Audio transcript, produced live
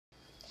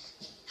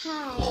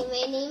Hi,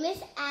 my name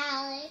is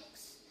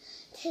Alex.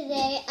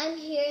 Today I'm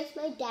here with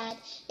my dad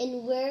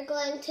and we're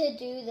going to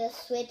do the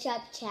Switch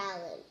Up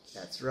Challenge.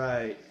 That's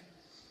right.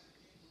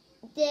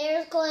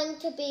 There's going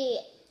to be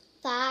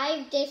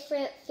 5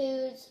 different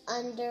foods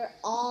under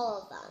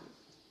all of them.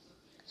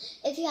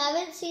 If you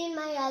haven't seen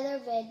my other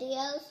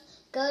videos,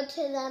 go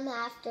to them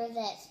after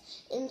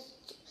this and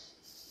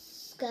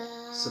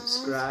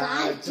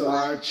subscribe to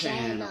our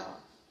channel.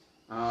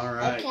 All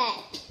right.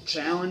 Okay.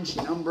 Challenge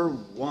number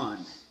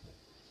 1.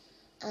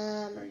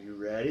 Are you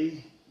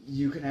ready?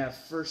 You can have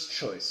first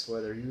choice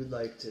whether you'd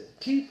like to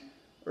keep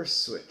or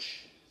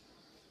switch.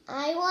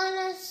 I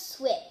want to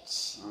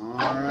switch.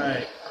 All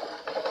right.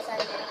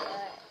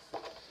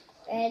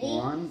 Ready?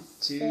 1,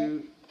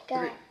 2,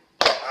 3.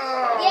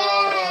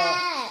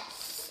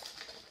 Yes!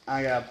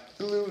 I got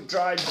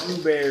dried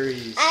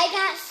blueberries. I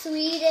got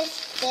Swedish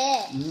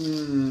fish.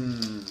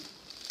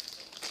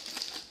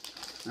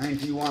 I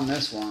think you won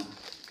this one.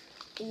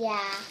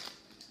 Yeah.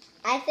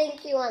 I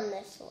think you won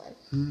this one.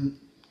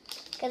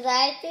 Because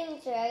I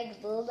think dried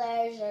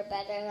blueberries are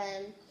better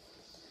than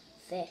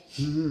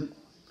fish.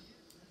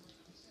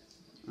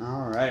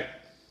 All right.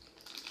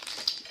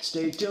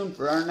 Stay tuned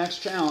for our next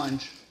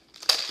challenge.